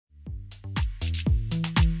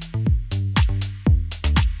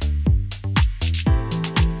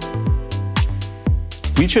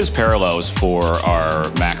We chose Parallels for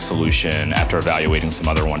our Mac solution after evaluating some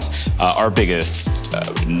other ones. Our biggest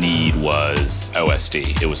need was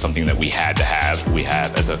OSD. It was something that we had to have. We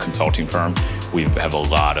have, as a consulting firm, we have a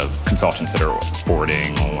lot of consultants that are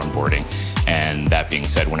onboarding. And that being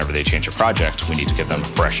said, whenever they change a project, we need to give them a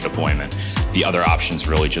fresh deployment. The other options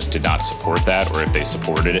really just did not support that, or if they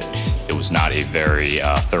supported it, it was not a very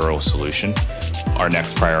thorough solution. Our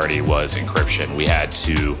next priority was encryption. We had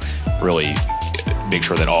to really make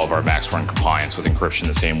sure that all of our Macs were in compliance with encryption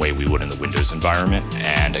the same way we would in the Windows environment.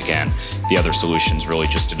 And again, the other solutions really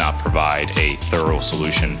just did not provide a thorough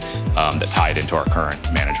solution that tied into our current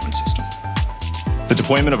management system. The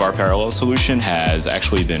deployment of our Parallel solution has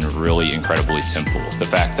actually been really incredibly simple. The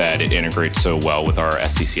fact that it integrates so well with our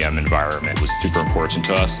SCCM environment was super important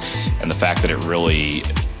to us, and the fact that it really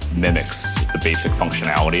mimics the basic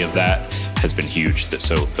functionality of that has been huge.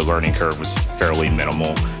 So the learning curve was fairly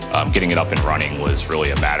minimal. Getting it up and running was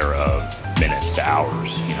really a matter of minutes to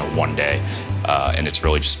hours, one day. And it's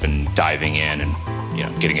really just been diving in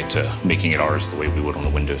and getting it to making it ours the way we would on the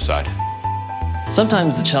Windows side.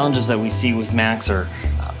 Sometimes the challenges that we see with Macs are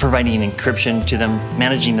providing encryption to them,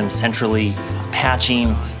 managing them centrally,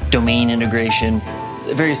 patching, domain integration,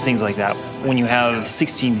 various things like that. When you have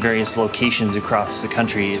 16 various locations across the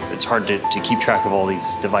country, it's hard to keep track of all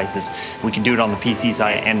these devices. We can do it on the PC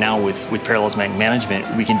side, and now with Parallels Mac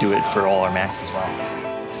Management, we can do it for all our Macs as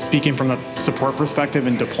well. Speaking from the support perspective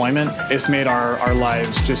and deployment, it's made our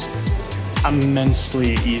lives just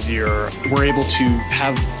immensely easier. We're able to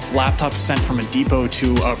have laptops sent from a depot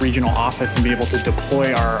to a regional office and be able to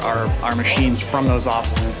deploy our machines from those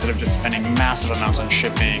offices instead of just spending massive amounts on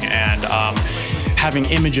shipping, and having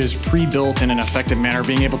images pre-built in an effective manner,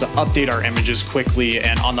 being able to update our images quickly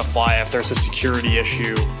and on the fly if there's a security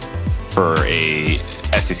issue. For a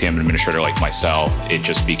SCCM administrator like myself, it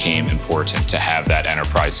just became important to have that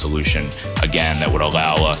enterprise solution, again, that would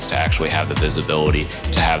allow us to actually have the visibility,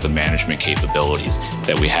 to have the management capabilities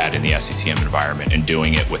that we had in the SCCM environment, and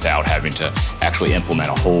doing it without having to actually implement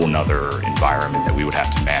a whole nother environment that we would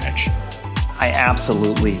have to manage. I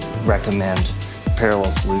absolutely recommend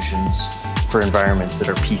Parallel solutions for environments that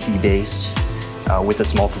are PC-based with a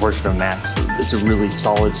small proportion of Macs. It's a really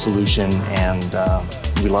solid solution, and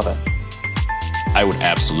we love it. I would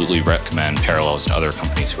absolutely recommend Parallels to other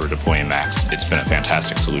companies who are deploying Macs. It's been a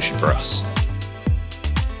fantastic solution for us.